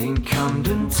in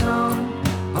Camden Town.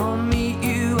 I'll meet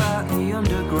you at the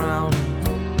underground.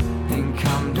 In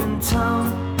Camden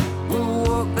Town, we'll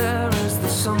walk there as the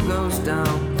sun goes down.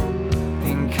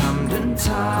 In Camden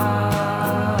Town.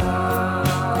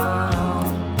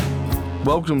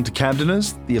 Welcome to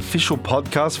Camdeners, the official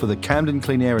podcast for the Camden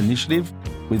Clean Air Initiative,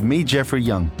 with me, Jeffrey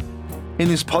Young. In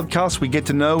this podcast, we get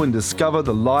to know and discover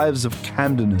the lives of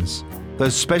Camdeners,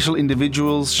 those special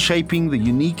individuals shaping the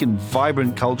unique and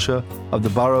vibrant culture of the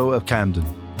borough of Camden.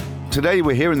 Today,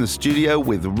 we're here in the studio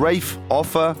with Rafe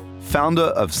Offer, founder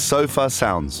of Sofar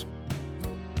Sounds.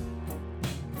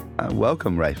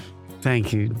 Welcome, Rafe.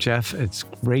 Thank you, Jeff. It's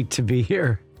great to be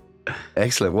here.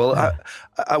 Excellent. Well,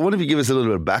 I wonder if you give us a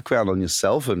little bit of background on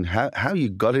yourself and how you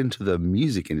got into the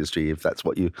music industry, if that's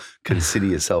what you consider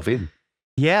yourself in.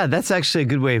 Yeah, that's actually a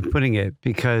good way of putting it,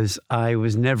 because I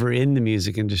was never in the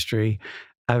music industry.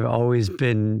 I've always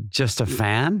been just a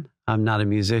fan. I'm not a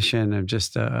musician. I'm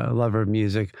just a lover of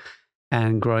music.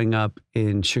 And growing up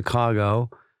in Chicago,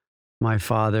 my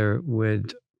father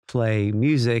would play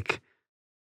music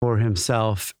for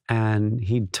himself and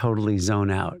he'd totally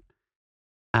zone out.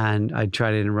 And I'd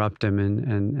try to interrupt him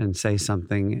and say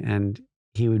something, and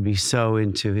he would be so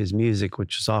into his music,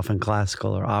 which was often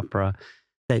classical or opera,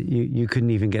 that you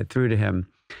couldn't even get through to him.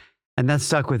 And that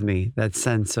stuck with me, that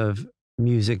sense of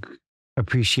music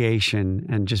appreciation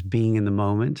and just being in the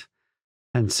moment.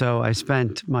 And so I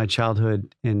spent my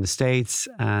childhood in the States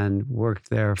and worked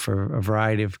there for a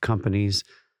variety of companies.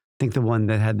 I think the one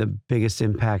that had the biggest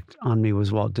impact on me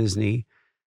was Walt Disney,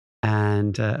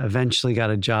 and eventually got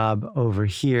a job over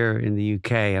here in the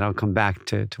UK. And I'll come back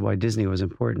to why Disney was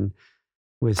important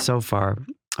with Sofar.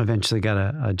 Eventually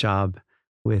got a job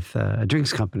with a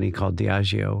drinks company called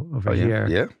Diageo over here.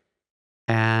 Yeah.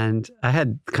 And I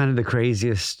had kind of the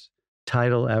craziest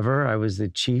title ever. I was the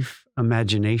Chief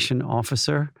Imagination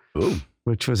Officer,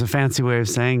 which was a fancy way of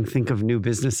saying, think of new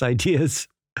business ideas.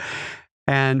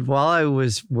 And while I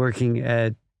was working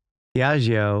at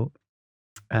Diageo,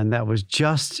 and that was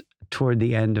just toward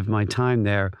the end of my time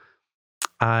there,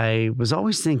 I was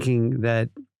always thinking that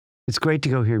it's great to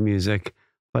go hear music,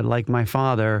 but like my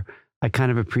father, I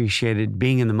kind of appreciated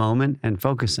being in the moment and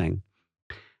focusing.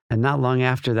 And not long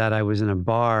after that, I was in a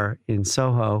bar in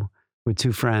Soho with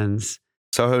two friends.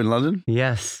 Soho in London?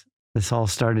 Yes, this all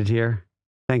started here.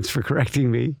 Thanks for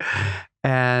correcting me.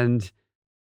 And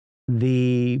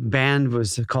the band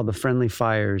was called the Friendly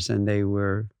Fires, and they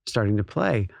were starting to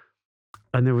play.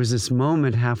 And there was this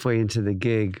moment halfway into the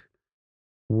gig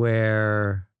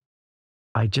where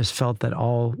I just felt that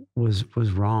all was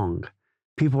wrong.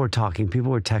 People were talking, people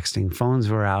were texting, phones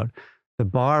were out. The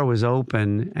bar was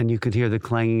open and you could hear the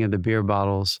clanging of the beer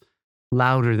bottles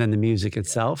louder than the music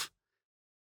itself.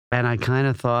 And I kind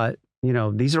of thought,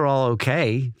 these are all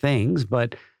okay things,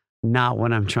 but not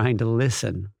when I'm trying to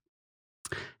listen.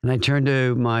 And I turned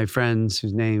to my friends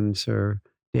whose names are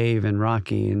Dave and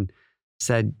Rocky and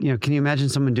said, can you imagine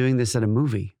someone doing this at a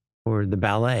movie or the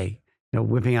ballet,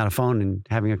 whipping out a phone and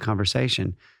having a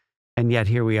conversation? And yet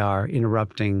here we are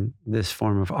interrupting this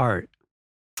form of art.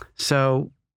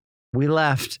 So we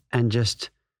left and just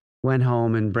went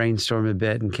home and brainstormed a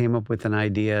bit and came up with an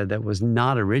idea that was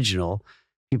not original.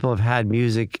 People have had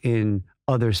music in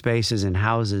other spaces and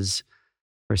houses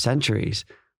for centuries,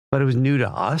 but it was new to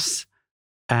us.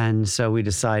 And so we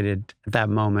decided at that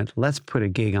moment, let's put a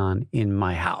gig on in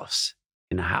my house,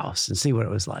 in a house, and see what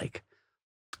it was like.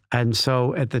 And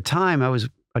so at the time, I was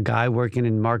a guy working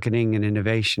in marketing and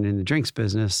innovation in the drinks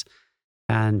business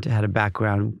and had a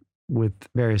background with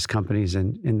various companies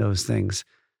in those things.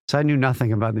 So I knew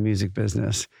nothing about the music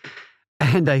business.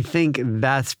 And I think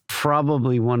that's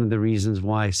probably one of the reasons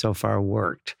why Sofar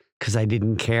worked, because I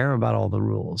didn't care about all the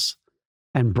rules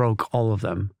and broke all of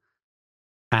them,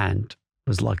 and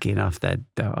was lucky enough that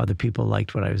other people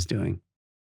liked what I was doing.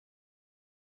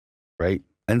 Great.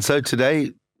 And so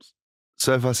today,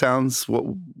 Sofar Sounds,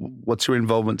 what's your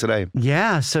involvement today?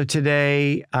 Yeah, so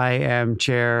today I am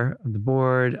chair of the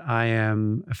board. I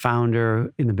am a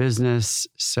founder in the business.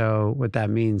 So what that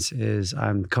means is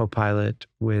I'm co-pilot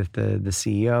with the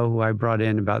CEO, who I brought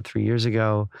in about 3 years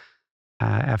ago,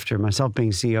 after myself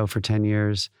being CEO for 10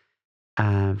 years,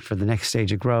 for the next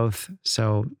stage of growth.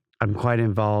 So I'm quite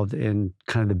involved in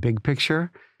kind of the big picture.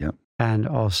 Yep. And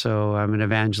also I'm an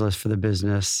evangelist for the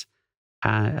business,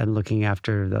 and looking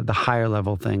after the higher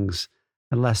level things,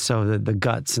 and less so the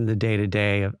guts and the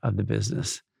day-to-day of the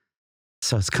business.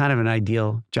 So it's kind of an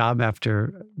ideal job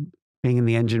after being in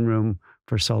the engine room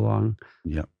for so long.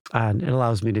 Yeah. And it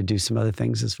allows me to do some other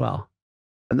things as well.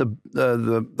 And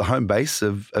the home base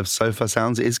of Sofar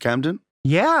Sounds is Camden?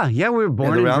 Yeah, we were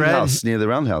born and bred. Near the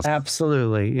Roundhouse.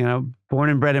 Absolutely. Born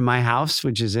and bred in my house,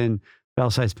 which is in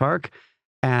Belsize Park.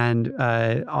 And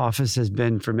office has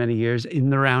been for many years in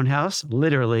the Roundhouse,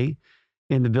 literally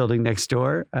in the building next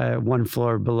door, one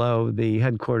floor below the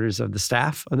headquarters of the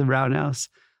staff of the Roundhouse.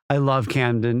 I love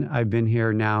Camden. I've been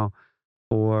here now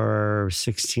for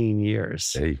 16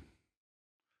 years. Hey,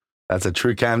 that's a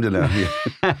true Camdener.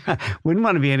 Wouldn't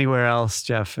want to be anywhere else,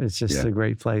 Jeff. It's just a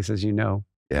great place, as you know.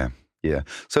 Yeah.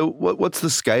 So what's the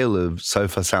scale of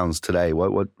Sofar Sounds today?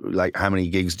 What like how many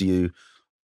gigs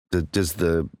does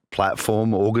the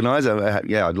platform organize?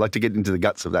 I'd like to get into the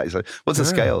guts of that. So what's the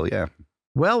scale? Yeah.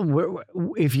 Well,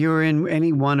 if you're in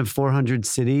any one of 400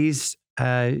 cities,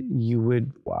 you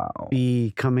would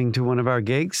be coming to one of our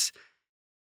gigs.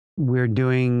 We're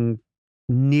doing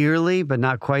nearly, but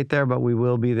not quite there, but we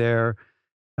will be there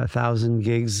 1,000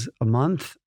 gigs a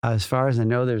month. As far as I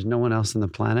know, there's no one else on the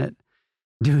planet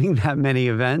doing that many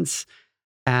events.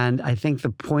 And I think the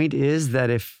point is that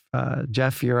if,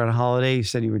 Jeff, you're on a holiday, you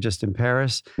said you were just in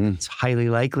Paris, it's highly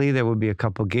likely there would be a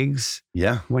couple gigs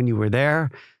when you were there.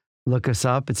 Look us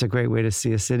up. It's a great way to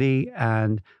see a city.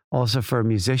 And also for a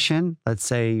musician, let's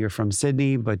say you're from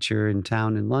Sydney, but you're in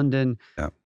town in London,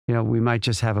 we might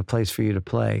just have a place for you to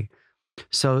play.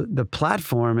 So the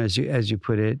platform, as you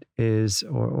put it, is,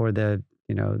 or the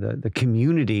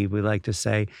community, we like to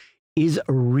say, is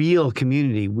a real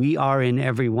community. We are in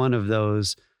every one of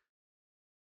those,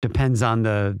 depends on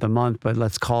the month, but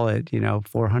let's call it,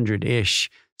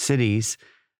 400-ish cities.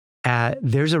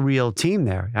 There's a real team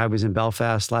there. I was in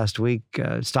Belfast last week,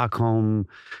 Stockholm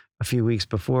a few weeks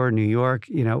before, New York.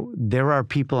 There are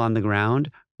people on the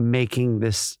ground making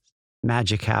this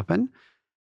magic happen.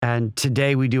 And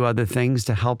today we do other things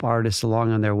to help artists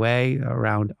along on their way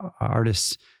around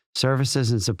artists' services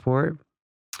and support.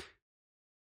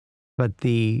 But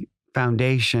the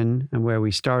foundation and where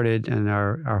we started and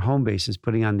our home base is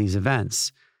putting on these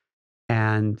events.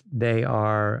 And they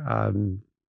are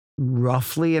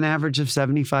roughly an average of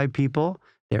 75 people.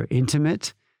 They're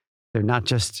intimate. They're not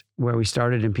just where we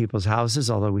started in people's houses,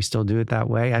 although we still do it that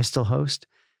way. I still host.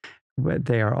 But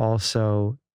they are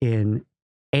also in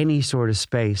any sort of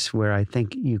space where I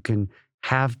think you can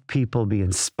have people be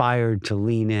inspired to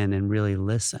lean in and really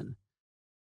listen.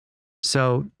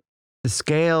 So the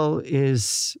scale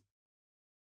is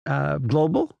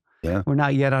global. Yeah. We're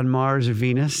not yet on Mars or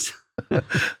Venus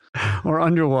or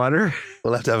underwater.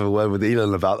 We'll have to have a word with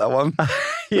Elon about that one.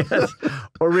 Yes.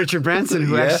 Or Richard Branson,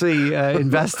 who actually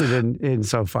invested in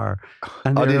Sofar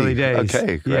in the early days.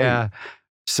 Okay, great. Yeah.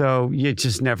 So you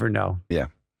just never know. Yeah.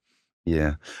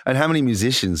 And how many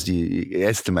musicians do you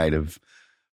estimate have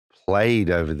played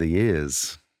over the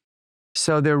years?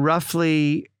 So they're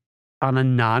roughly, on a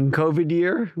non-COVID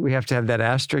year, we have to have that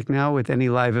asterisk now with any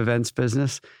live events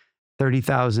business,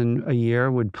 30,000 a year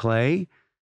would play.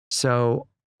 So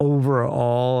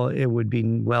overall, it would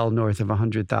be well north of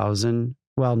 100,000,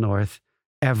 well north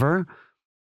ever.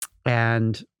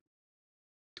 And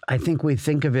I think we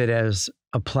think of it as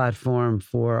a platform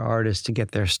for artists to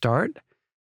get their start,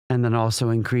 and then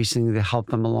also increasingly to help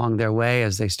them along their way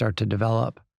as they start to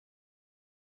develop.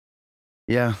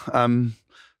 Yeah.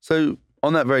 So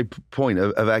on that very point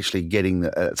of actually getting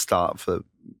that start for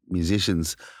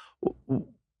musicians,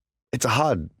 it's a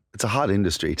hard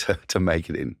industry to make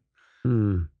it in.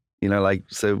 How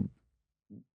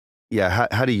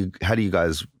do you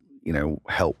guys,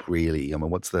 help really? I mean,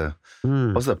 what's the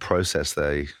process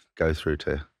they go through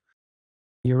to?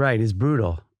 You're right. It's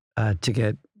brutal to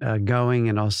get going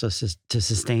and also to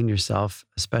sustain yourself,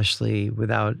 especially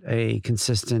without a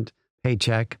consistent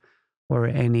paycheck or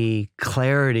any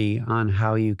clarity on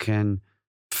how you can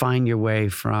find your way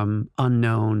from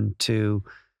unknown to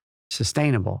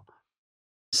sustainable.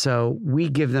 So we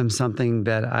give them something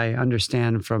that I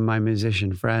understand from my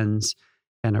musician friends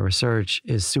and our research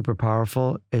is super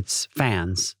powerful. It's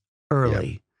fans early.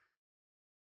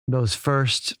 Yeah. Those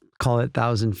first, call it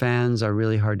 1,000 fans, are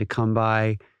really hard to come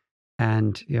by.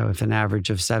 And, if an average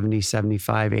of 70,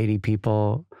 75, 80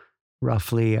 people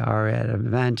roughly are at an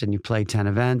event and you play 10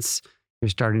 events, you're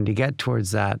starting to get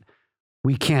towards that.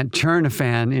 We can't turn a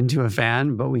fan into a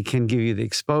fan, but we can give you the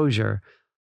exposure.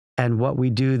 And what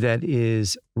we do that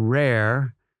is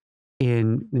rare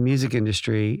in the music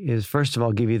industry is, first of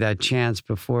all, give you that chance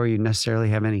before you necessarily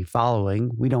have any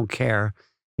following. We don't care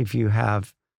if you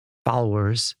have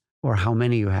followers or how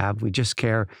many you have. We just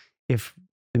care if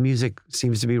the music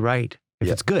seems to be right, if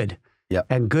it's good. Yeah.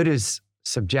 And good is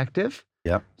subjective.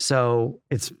 Yeah. So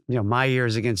it's, my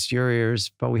ears against your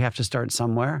ears, but we have to start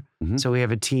somewhere. Mm-hmm. So we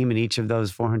have a team in each of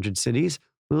those 400 cities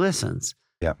who listens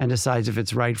and decides if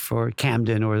it's right for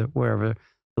Camden or wherever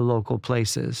the local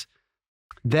places.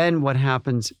 Then what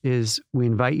happens is we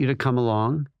invite you to come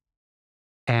along,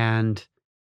 and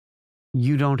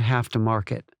you don't have to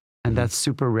market. And that's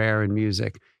super rare in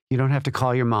music. You don't have to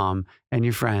call your mom and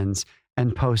your friends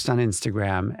and post on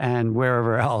Instagram and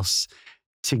wherever else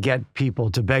to get people,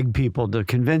 to beg people, to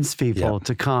convince people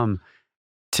to come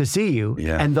to see you.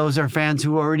 Yeah. And those are fans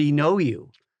who already know you.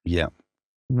 Yeah.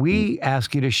 We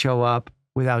ask you to show up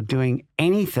without doing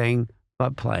anything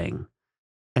but playing.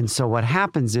 And so what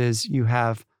happens is you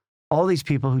have all these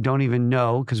people who don't even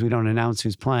know, because we don't announce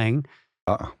who's playing,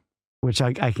 which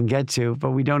I can get to,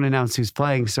 but we don't announce who's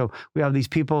playing. So we have these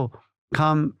people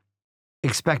come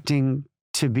expecting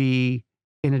to be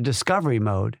in a discovery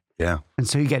mode. Yeah. And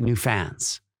so you get new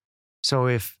fans. So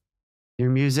if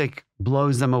your music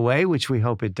blows them away, which we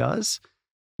hope it does,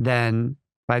 then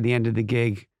by the end of the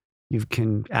gig, you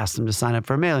can ask them to sign up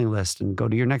for a mailing list and go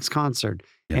to your next concert,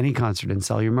 any concert, and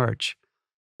sell your merch.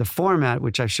 The format,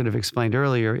 which I should have explained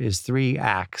earlier, is 3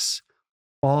 acts,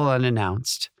 all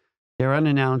unannounced. They're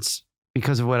unannounced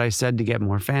because of what I said, to get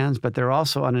more fans, but they're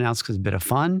also unannounced because it's a bit of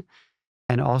fun,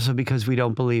 and also because we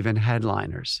don't believe in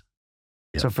headliners.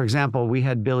 So for example, we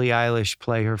had Billie Eilish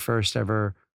play her first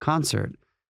ever concert.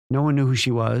 No one knew who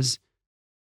she was.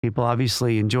 People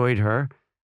obviously enjoyed her.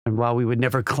 And while we would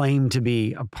never claim to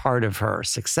be a part of her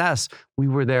success, we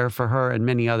were there for her and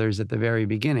many others at the very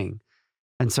beginning.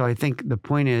 And so I think the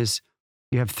point is,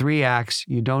 you have 3 acts,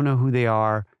 you don't know who they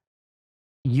are.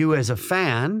 You as a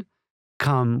fan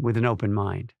come with an open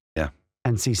mind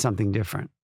and see something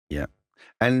different. Yeah.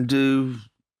 And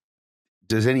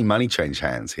does any money change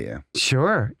hands here?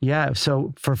 Sure. Yeah.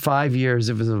 So for 5 years,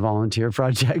 it was a volunteer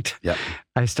project. Yeah.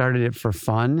 I started it for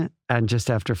fun. And just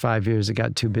after 5 years, it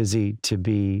got too busy to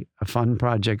be a fun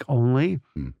project only.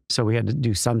 So we had to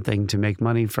do something to make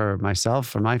money for myself,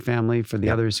 for my family, for the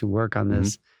others who work on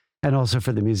this, and also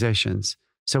for the musicians.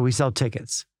 So we sell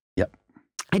tickets. Yep.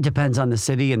 It depends on the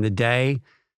city and the day.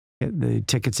 The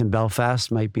tickets in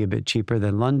Belfast might be a bit cheaper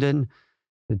than London.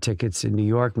 The tickets in New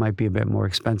York might be a bit more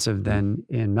expensive than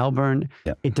in Melbourne.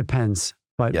 Yep. It depends.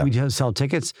 But we just sell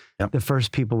tickets. The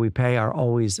first people we pay are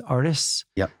always artists.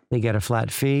 They get a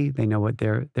flat fee. They know what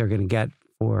they're going to get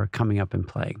for coming up and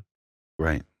playing.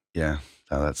 Right. Yeah.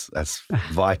 No, that's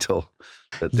vital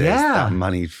that there's that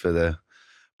money for the.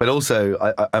 But also,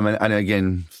 I mean, and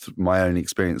again, my own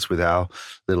experience with our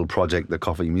little project, the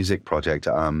Coffee Music Project,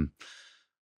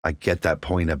 I get that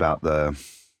point about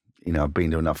I've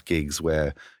been to enough gigs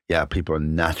where, people are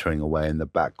nattering away in the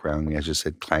background, as you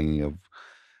said, clanging of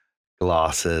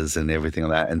glasses and everything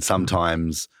like that. And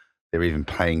sometimes they're even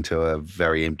playing to a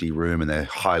very empty room and they're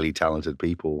highly talented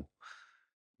people.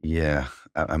 Yeah.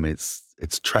 I mean,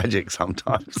 it's tragic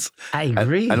sometimes. I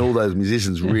agree. And all those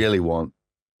musicians really want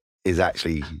is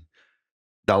actually,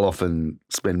 they'll often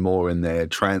spend more in their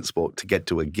transport to get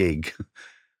to a gig,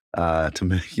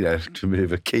 to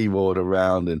move a keyboard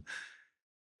around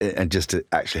and just to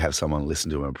actually have someone listen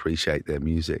to and appreciate their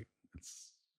music.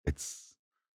 It's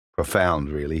profound,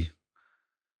 really.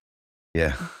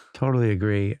 Yeah. Totally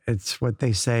agree. It's what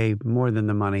they say, more than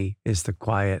the money is the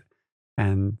quiet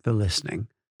and the listening.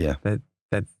 Yeah. That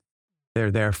they're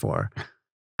there for.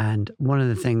 And one of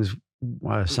the things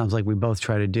sounds like we both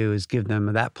try to do is give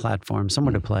them that platform,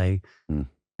 somewhere to play.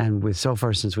 And with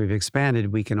Sofar, since we've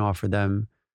expanded, we can offer them,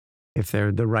 if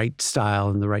they're the right style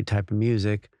and the right type of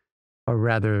music, or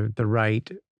rather the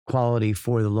right quality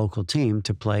for the local team,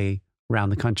 to play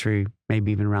around the country,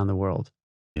 maybe even around the world.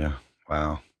 Yeah.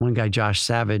 Wow. One guy, Josh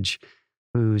Savage,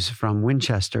 who's from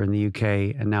Winchester in the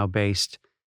UK and now based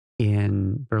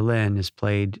in Berlin, has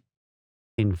played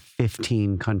in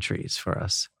 15 countries for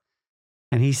us.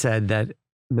 And he said that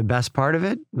the best part of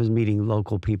it was meeting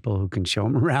local people who can show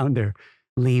him around, or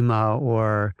Lima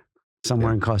or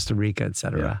somewhere in Costa Rica, et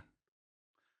cetera. Yeah.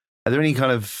 Are there any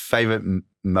kind of favorite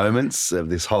moments of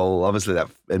this whole, obviously that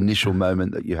initial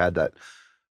moment that you had, that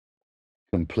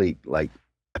complete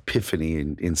epiphany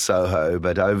in Soho,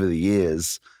 but over the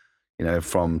years,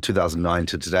 from 2009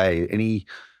 to today, any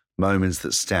moments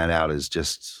that stand out as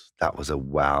just, that was a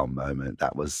wow moment?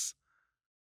 That was,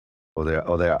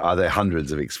 are there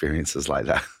hundreds of experiences like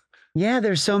that? Yeah,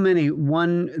 there's so many.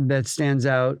 One that stands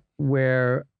out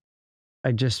where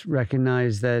I just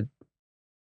recognized that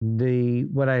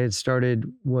what I had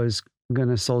started was going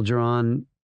to soldier on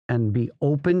and be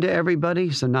open to everybody.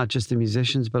 So not just the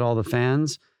musicians, but all the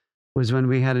fans, was when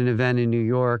we had an event in New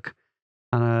York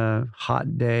on a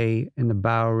hot day in the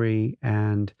Bowery.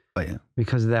 And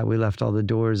because of that, we left all the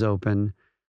doors open.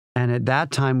 And at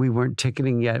that time, we weren't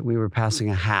ticketing yet. We were passing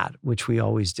a hat, which we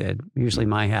always did. Usually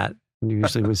my hat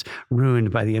usually was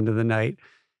ruined by the end of the night.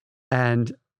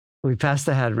 And we passed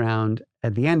the hat round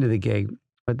at the end of the gig.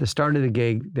 At the start of the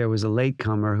gig, there was a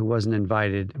latecomer who wasn't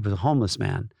invited. It was a homeless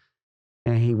man.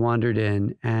 And he wandered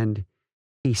in and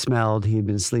he smelled. He had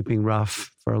been sleeping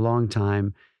rough for a long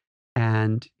time.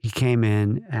 And he came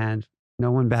in and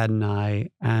no one batted an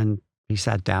eye. And he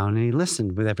sat down and he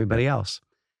listened with everybody else.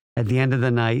 At the end of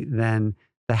the night, then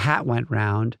the hat went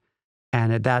round.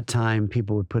 And at that time,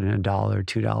 people would put in $1,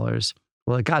 $2.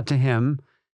 Well, it got to him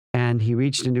and he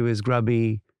reached into his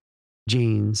grubby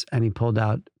jeans and he pulled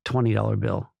out $20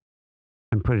 bill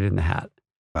and put it in the hat.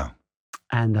 Wow.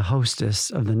 And the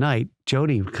hostess of the night,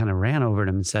 Jody, kind of ran over to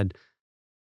him and said,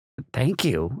 "Thank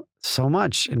you so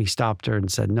much." And he stopped her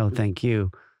and said, "No, thank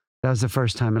you." That was the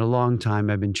first time in a long time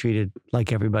I've been treated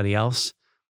like everybody else.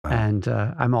 Wow. And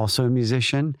I'm also a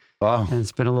musician. Wow. And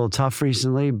it's been a little tough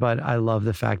recently, but I love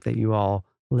the fact that you all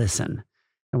listen.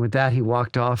 And with that, he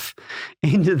walked off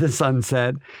into the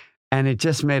sunset. And it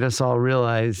just made us all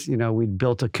realize, we'd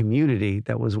built a community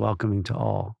that was welcoming to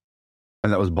all.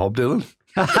 And that was Bob Dylan?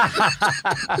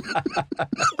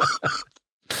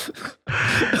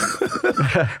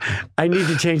 I need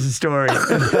to change the story.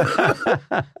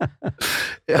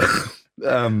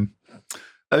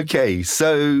 Okay,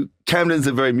 so Camden's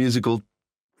a very musical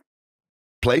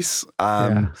place.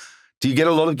 Yeah. Do you get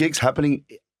a lot of gigs happening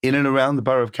in and around the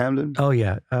borough of Camden? Oh,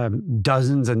 yeah.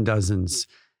 Dozens and dozens.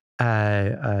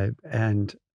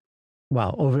 And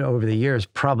well, over the years,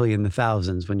 probably in the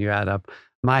thousands when you add up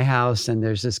my house. And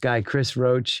there's this guy, Chris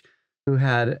Roach, who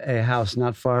had a house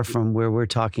not far from where we're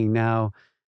talking now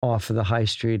off of the high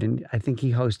street. And I think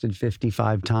he hosted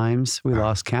 55 times. We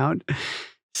lost count.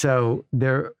 So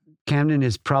Camden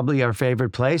is probably our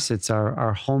favorite place. It's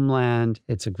our homeland.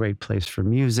 It's a great place for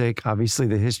music. Obviously,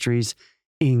 the history's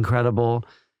incredible.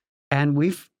 And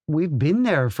we've been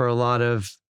there for a lot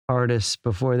of artists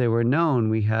before they were known.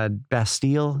 We had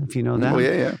Bastille, if you know them. Oh,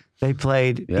 yeah. They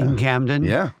played in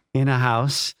Camden in a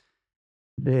house.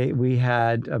 We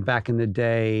had, back in the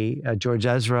day, George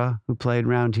Ezra, who played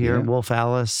around here, Wolf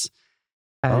Alice,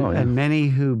 and many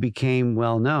who became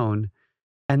well-known.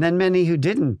 And then many who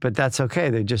didn't, but that's okay.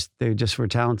 They just were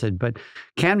talented. But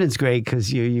Camden's great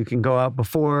because you can go out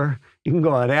before, you can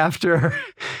go out after.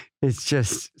 It's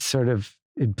just sort of,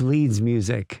 it bleeds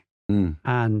music.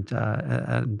 And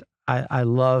I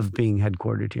love being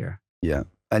headquartered here. Yeah.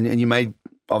 And you made,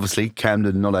 obviously,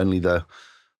 Camden not only the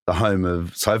home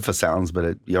of Sofar Sounds,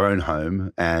 but your own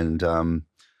home. And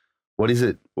what is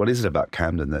it about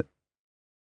Camden that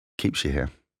keeps you here?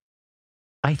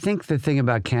 I think the thing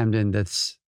about Camden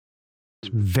that's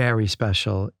very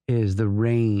special is the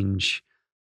range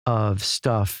of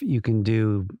stuff you can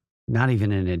do, not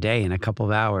even in a day, in a couple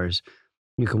of hours.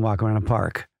 You can walk around a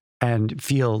park and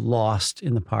feel lost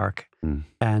in the park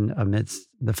and amidst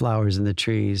the flowers and the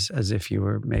trees as if you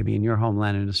were maybe in your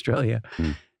homeland in Australia.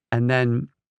 And then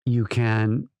you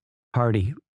can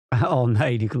party all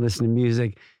night. You can listen to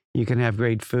music. You can have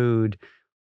great food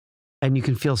and you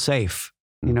can feel safe.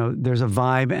 There's a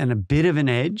vibe and a bit of an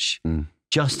edge,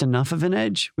 just enough of an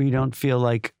edge where you don't feel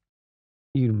like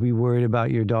you'd be worried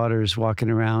about your daughters walking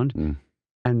around.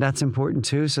 And that's important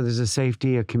too. So there's a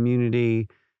safety, a community,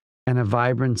 and a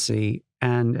vibrancy.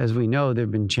 And as we know, there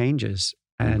have been changes.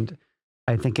 And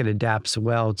I think it adapts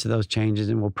well to those changes.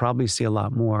 And we'll probably see a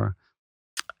lot more.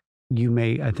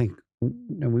 I think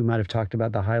we might have talked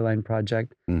about the Highline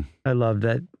project. I love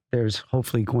that there's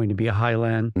hopefully going to be a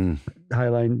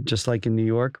Highline, just like in New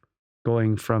York,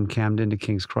 going from Camden to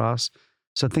King's Cross.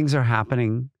 So things are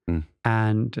happening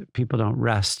and people don't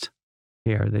rest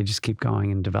here. They just keep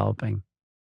going and developing.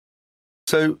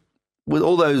 So with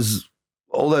all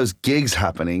those gigs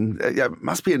happening, it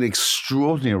must be an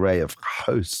extraordinary array of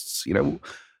hosts.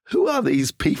 Who are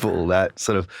these people that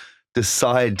sort of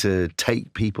decide to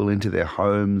take people into their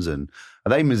homes? And are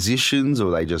they musicians or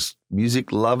are they just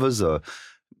music lovers or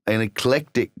an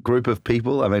eclectic group of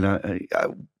people? I mean,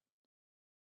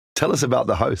 tell us about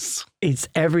the hosts. It's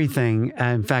everything.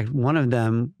 In fact, one of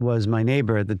them was my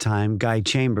neighbor at the time, Guy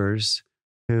Chambers,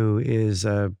 who is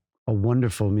a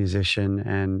wonderful musician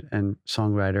and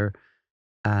songwriter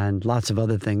and lots of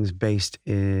other things based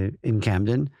in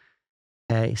Camden.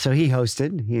 So he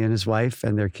and his wife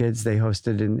and their kids, they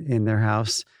hosted in their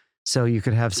house. So you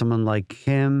could have someone like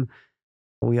him.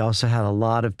 We also had a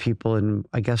lot of people in,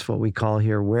 I guess, what we call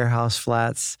here warehouse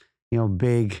flats,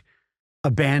 big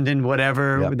abandoned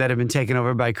whatever that have been taken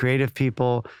over by creative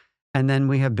people. And then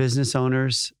we have business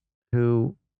owners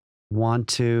who want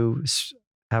to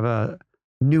have a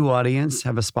new audience,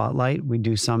 have a spotlight. We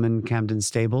do some in Camden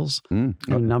Stables, a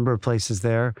number of places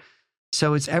there.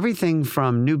 So it's everything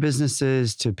from new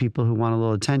businesses to people who want a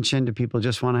little attention to people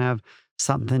just want to have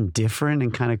something different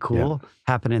and kind of cool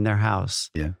happen in their house.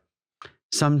 Yeah.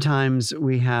 Sometimes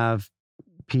we have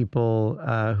people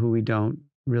who we don't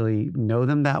really know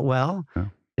them that well. Yeah.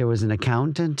 There was an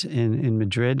accountant in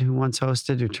Madrid who once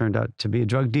hosted who turned out to be a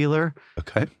drug dealer.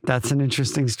 Okay. That's an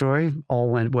interesting story. All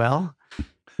went well.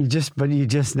 You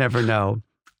just never know.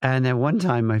 And at one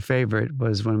time, my favorite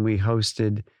was when we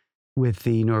hosted with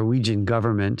the Norwegian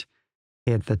government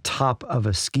at the top of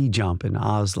a ski jump in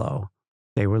Oslo.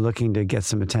 They were looking to get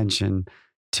some attention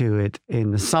to it in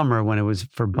the summer when it was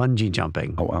for bungee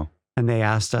jumping. Oh, wow. And they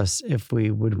asked us if we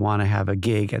would want to have a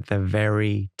gig at the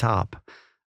very top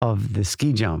of the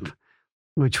ski jump,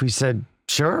 which we said,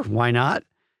 sure, why not?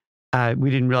 We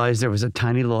didn't realize there was a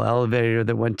tiny little elevator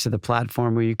that went to the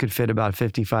platform where you could fit about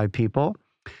 55 people.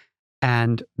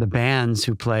 And the bands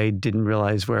who played didn't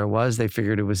realize where it was. They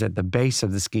figured it was at the base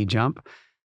of the ski jump.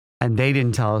 And they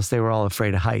didn't tell us they were all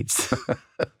afraid of heights.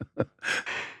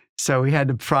 So we had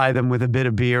to pry them with a bit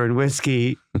of beer and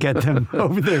whiskey, get them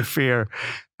over their fear.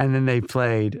 And then they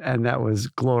played, and that was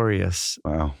glorious.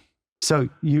 Wow. So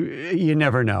you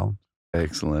never know.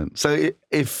 Excellent. So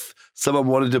if someone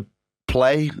wanted to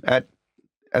play at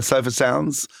Sofar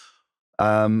Sounds,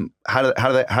 how do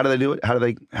they do it? How do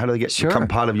they get become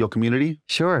part of your community?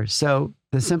 Sure. So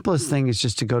the simplest thing is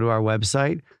just to go to our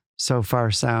website,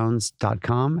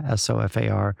 sofarsounds.com,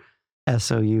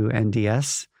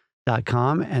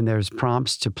 sofarsounds.com, and there's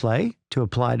prompts to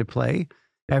apply to play.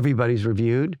 Everybody's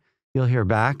reviewed. You'll hear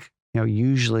back,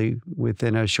 usually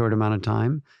within a short amount of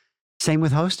time. Same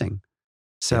with hosting.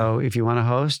 So if you want to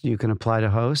host, you can apply to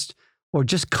host, or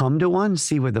just come to one,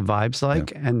 see what the vibe's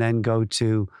like, and then go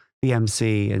to the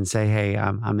MC and say, hey,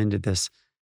 I'm into this.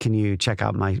 Can you check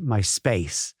out my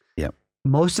space? Yeah.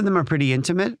 Most of them are pretty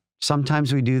intimate.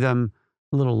 Sometimes we do them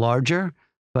a little larger,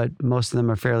 but most of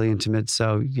them are fairly intimate.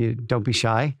 So you don't be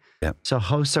shy. Yeah. So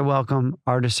hosts are welcome,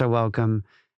 artists are welcome.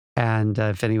 And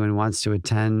if anyone wants to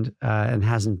attend and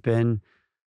hasn't been,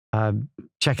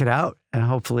 check it out. And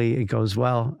hopefully it goes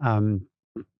well.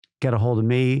 Get a hold of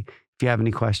me if you have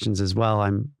any questions as well.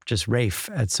 I'm just Rafe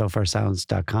at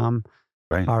sofarsounds.com.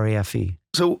 Right. RAFE.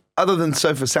 So other than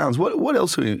Sofar Sounds, what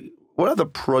else what other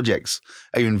projects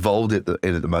are you involved in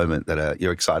at the moment that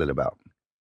you're excited about?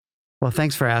 Well,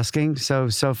 thanks for asking. So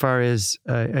Sofar is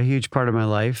a huge part of my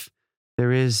life.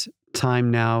 There is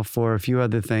time now for a few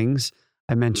other things.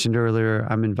 I mentioned earlier,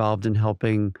 I'm involved in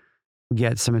helping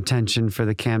get some attention for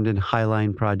the Camden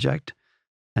Highline Project.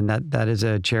 And that is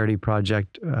a charity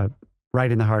project right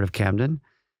in the heart of Camden.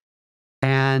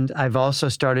 And I've also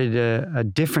started a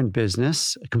different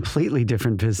business, a completely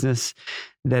different business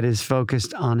that is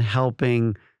focused on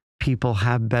helping people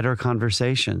have better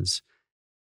conversations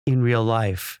in real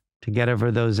life to get over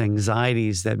those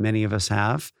anxieties that many of us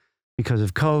have because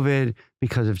of COVID,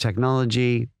 because of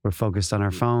technology. We're focused on our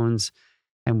phones,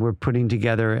 and we're putting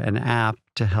together an app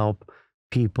to help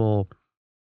people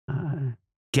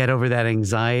get over that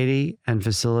anxiety and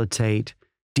facilitate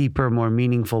deeper, more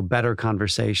meaningful, better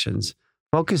conversations,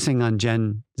 focusing on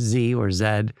Gen Z or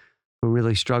Z, who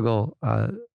really struggle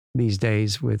these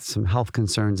days with some health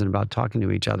concerns and about talking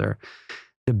to each other.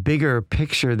 The bigger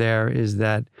picture there is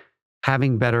that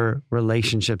having better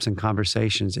relationships and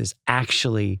conversations is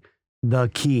actually the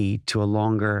key to a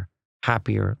longer,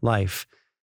 happier life.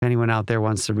 If anyone out there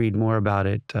wants to read more about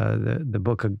it, the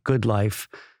book A Good Life,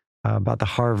 about the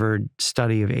Harvard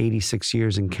study of 86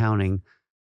 years and counting,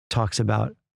 talks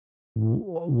about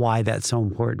why that's so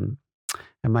important.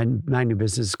 And my new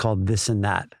business is called This and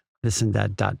That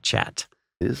 .chat.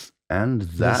 This and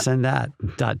that. This and that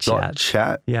 .chat.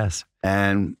 .chat. Yes.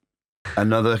 And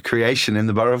another creation in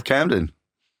the borough of Camden.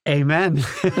 Amen.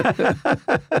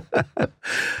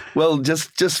 Well,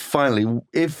 just finally,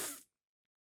 if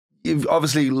you've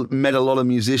obviously met a lot of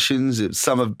musicians,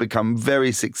 some have become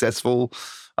very successful,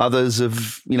 others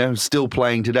have, still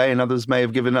playing today, and others may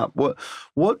have given up.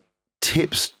 What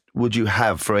tips would you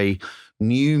have for a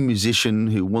new musician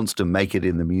who wants to make it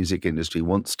in the music industry,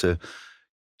 wants to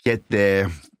get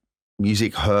their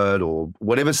music heard, or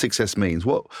whatever success means?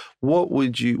 What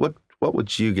would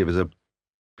you give as a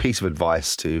piece of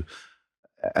advice to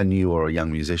a new or a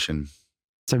young musician?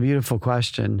 It's a beautiful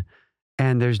question,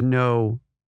 and there's no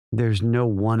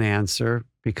one answer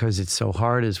because it's so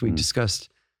hard, as we discussed.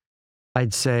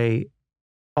 I'd say,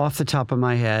 off the top of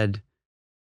my head,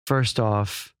 first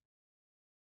off,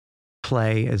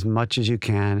 play as much as you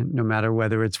can, no matter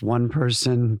whether it's one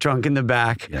person drunk in the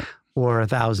back or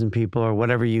 1,000 people or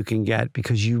whatever you can get,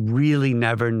 because you really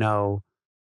never know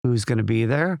who's going to be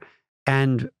there.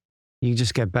 And you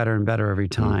just get better and better every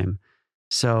time.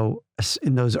 So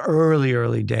in those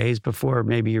early days, before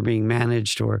maybe you're being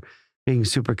managed or being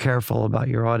super careful about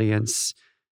your audience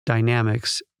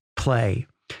dynamics, play.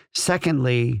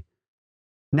 Secondly,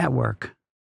 network.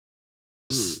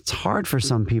 It's hard for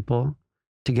some people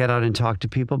to get out and talk to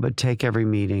people, but take every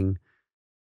meeting,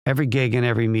 every gig and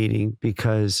every meeting,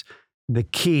 because the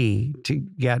key to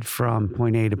get from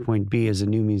point A to point B as a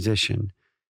new musician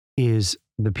is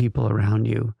the people around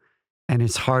you. And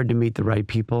it's hard to meet the right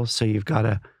people. So you've got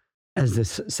to, as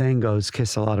this saying goes,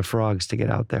 kiss a lot of frogs to get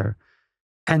out there.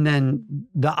 And then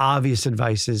the obvious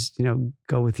advice is,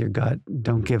 go with your gut.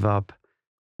 Don't give up.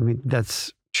 I mean,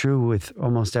 that's true with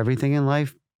almost everything in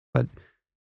life, but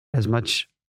as much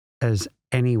as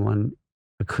anyone,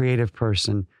 a creative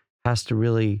person has to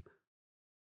really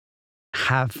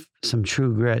have some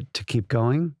true grit to keep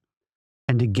going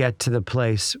and to get to the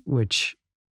place which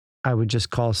I would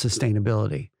just call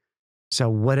sustainability. So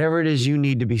whatever it is you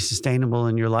need to be sustainable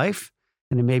in your life,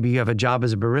 and then maybe you have a job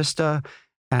as a barista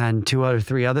and 2 or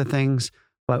 3 other things,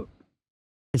 but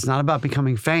it's not about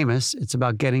becoming famous. It's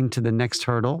about getting to the next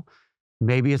hurdle.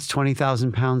 Maybe it's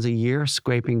 20,000 pounds a year,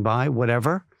 scraping by,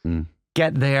 whatever.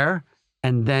 Get there,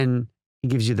 and then it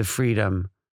gives you the freedom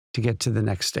to get to the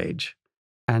next stage.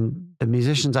 And the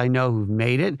musicians I know who've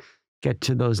made it get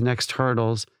to those next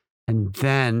hurdles, and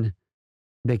then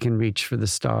they can reach for the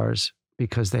stars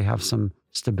because they have some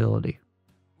stability.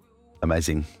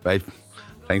 Amazing. Rafe,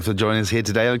 thanks for joining us here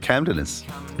today on Camdeners.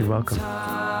 You're welcome.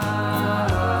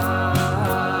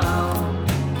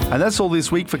 And that's all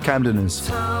this week for Camdeners.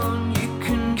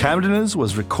 Camdeners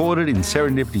was recorded in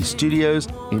Serendipity Studios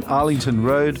in Arlington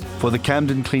Road for the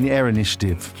Camden Clean Air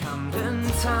Initiative. Camden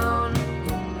Town,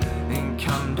 in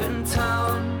Camden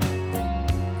Town,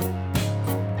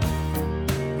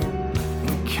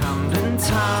 in Camden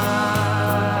Town.